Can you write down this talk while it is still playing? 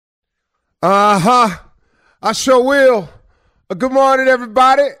Uh-huh. I sure will. Good morning,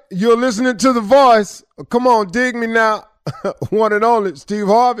 everybody. You're listening to The Voice. Come on, dig me now. One and only, Steve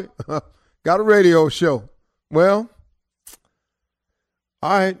Harvey. Got a radio show. Well,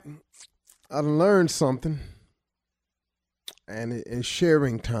 all right. I learned something, and it's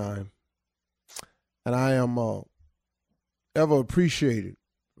sharing time. And I am ever appreciated.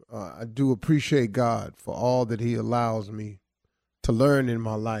 I do appreciate God for all that he allows me to learn in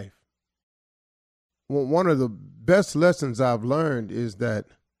my life. Well, one of the best lessons I've learned is that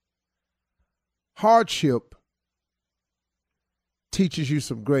hardship teaches you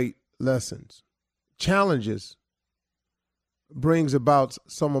some great lessons. Challenges brings about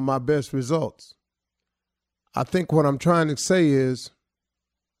some of my best results. I think what I'm trying to say is,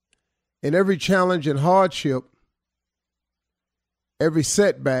 in every challenge and hardship, every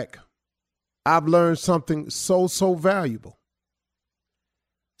setback, I've learned something so valuable.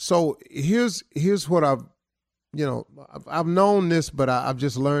 So here's what I've known this, but I've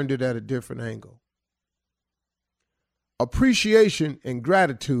just learned it at a different angle. Appreciation and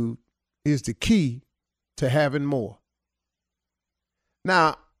gratitude is the key to having more.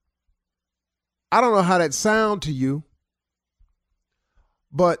 Now, I don't know how that sounds to you,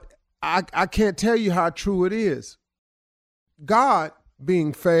 but I can't tell you how true it is. God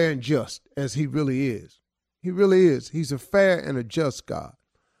being fair and just as he really is. He really is. He's a fair and a just God.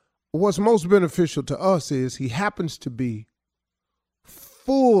 What's most beneficial to us is he happens to be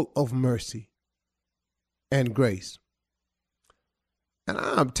full of mercy and grace. And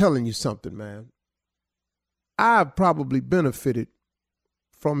I'm telling you something, man. I've probably benefited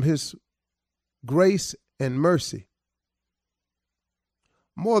from his grace and mercy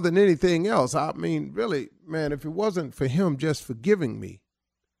more than anything else. I mean, really, man, if it wasn't for him just forgiving me,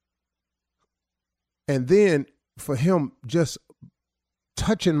 and then for him just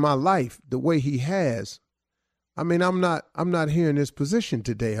touching my life the way he has, I mean, I'm not here in this position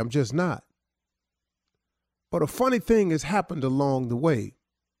today. I'm just not. But a funny thing has happened along the way,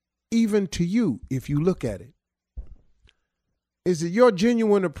 even to you, if you look at it, is that your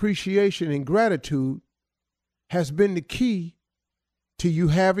genuine appreciation and gratitude has been the key to you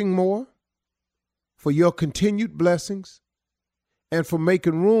having more, for your continued blessings, and for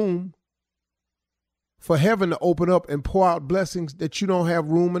making room for heaven to open up and pour out blessings that you don't have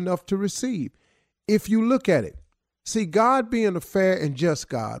room enough to receive. If you look at it, see, God being a fair and just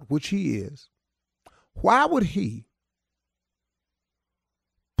God, which he is, why would he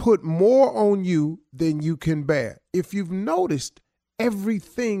put more on you than you can bear? If you've noticed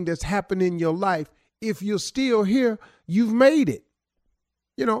everything that's happened in your life, if you're still here, you've made it.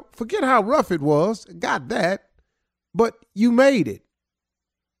 You know, forget how rough it was, got that, but you made it.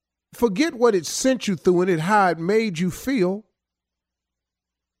 Forget what it sent you through and how it made you feel.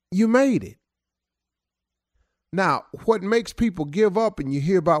 You made it. Now, what makes people give up, and you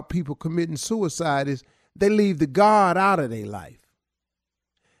hear about people committing suicide, is they leave the God out of their life.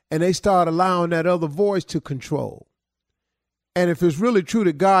 And they start allowing that other voice to control. And if it's really true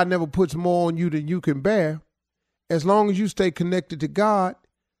that God never puts more on you than you can bear, as long as you stay connected to God,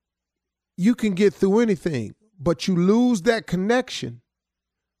 you can get through anything. But you lose that connection.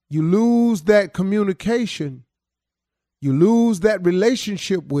 You lose that communication. You lose that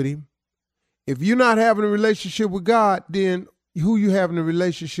relationship with him. If you're not having a relationship with God, then who you having a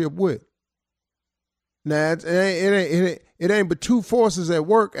relationship with? Now, it ain't but two forces at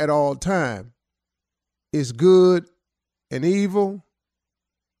work at all time. It's good and evil.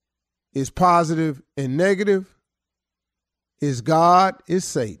 It's positive and negative. It's God, it's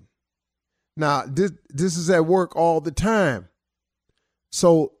Satan. Now, this is at work all the time.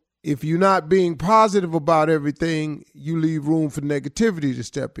 So if you're not being positive about everything, you leave room for negativity to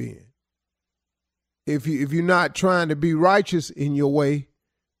step in. If you're not trying to be righteous in your way,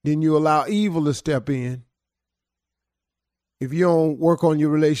 then you allow evil to step in. If you don't work on your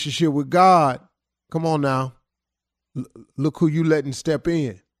relationship with God, come on now, look who you letting step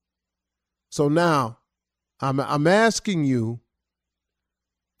in. So now, I'm asking you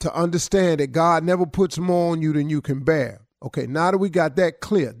to understand that God never puts more on you than you can bear. Okay, now that we got that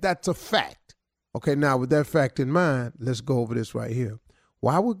clear, that's a fact. Okay, now with that fact in mind, let's go over this right here.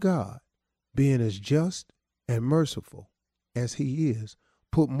 Why would God, being as just and merciful as he is,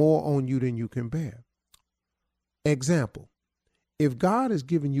 put more on you than you can bear? Example, if God is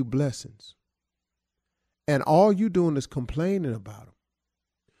giving you blessings and all you're doing is complaining about them,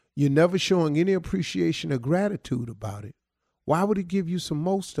 you're never showing any appreciation or gratitude about it, why would he give you some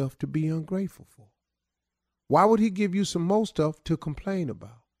more stuff to be ungrateful for? Why would he give you some more stuff to complain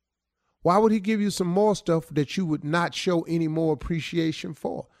about? Why would he give you some more stuff that you would not show any more appreciation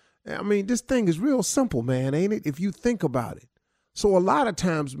for? I mean, this thing is real simple, man, ain't it? If you think about it. So a lot of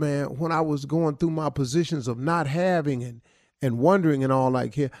times, man, when I was going through my positions of not having and wondering and all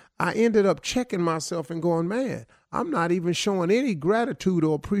like here, I ended up checking myself and going, man, I'm not even showing any gratitude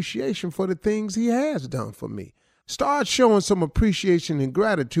or appreciation for the things he has done for me. Start showing some appreciation and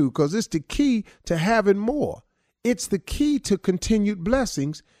gratitude, because it's the key to having more. It's the key to continued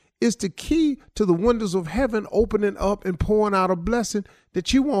blessings. It's the key to the windows of heaven opening up and pouring out a blessing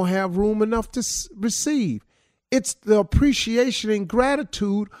that you won't have room enough to receive. It's the appreciation and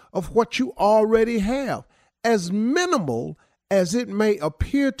gratitude of what you already have. As minimal as it may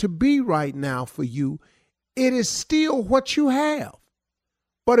appear to be right now for you, it is still what you have.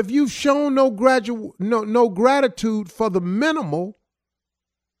 But if you've shown no gratitude for the minimal,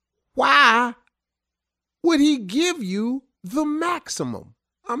 why would he give you the maximum?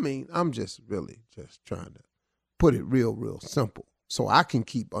 I mean, I'm just really just trying to put it real simple so I can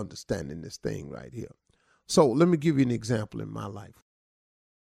keep understanding this thing right here. So let me give you an example in my life.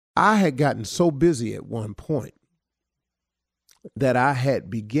 I had gotten so busy at one point that I had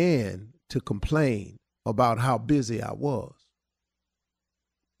began to complain about how busy I was.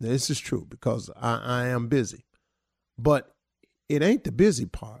 Now, this is true because I am busy, but it ain't the busy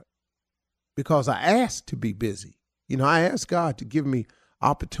part, because I asked to be busy. You know, I asked God to give me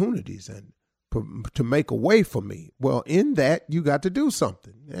opportunities and to make a way for me. Well, in that, you got to do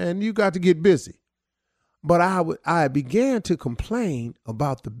something and you got to get busy. But I began to complain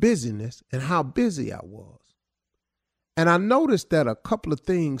about the busyness and how busy I was. And I noticed that a couple of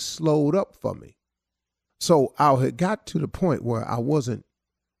things slowed up for me. So I had got to the point where I wasn't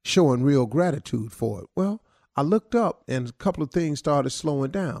showing real gratitude for it. Well, I looked up and a couple of things started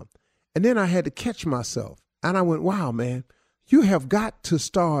slowing down. And then I had to catch myself. And I went, wow, man, you have got to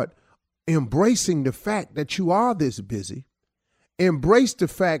start embracing the fact that you are this busy. Embrace the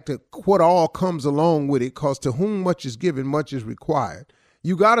fact that what all comes along with it, because to whom much is given, much is required.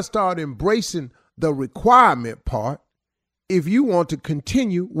 You got to start embracing the requirement part if you want to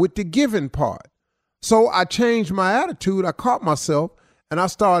continue with the giving part. So I changed my attitude. I caught myself and I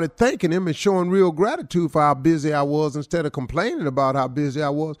started thanking him and showing real gratitude for how busy I was instead of complaining about how busy I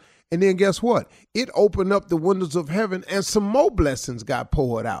was. And then guess what? It opened up the windows of heaven and some more blessings got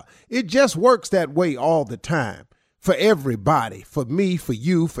poured out. It just works that way all the time for everybody, for me, for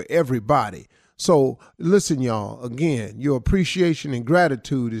you, for everybody. So listen, y'all, again, your appreciation and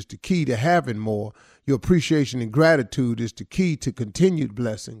gratitude is the key to having more. Your appreciation and gratitude is the key to continued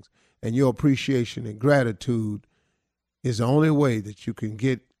blessings. And your appreciation and gratitude is the only way that you can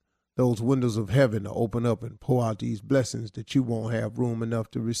get those windows of heaven to open up and pour out these blessings that you won't have room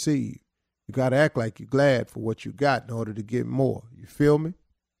enough to receive. You got to act like you're glad for what you got in order to get more. You feel me?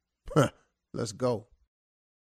 Let's go.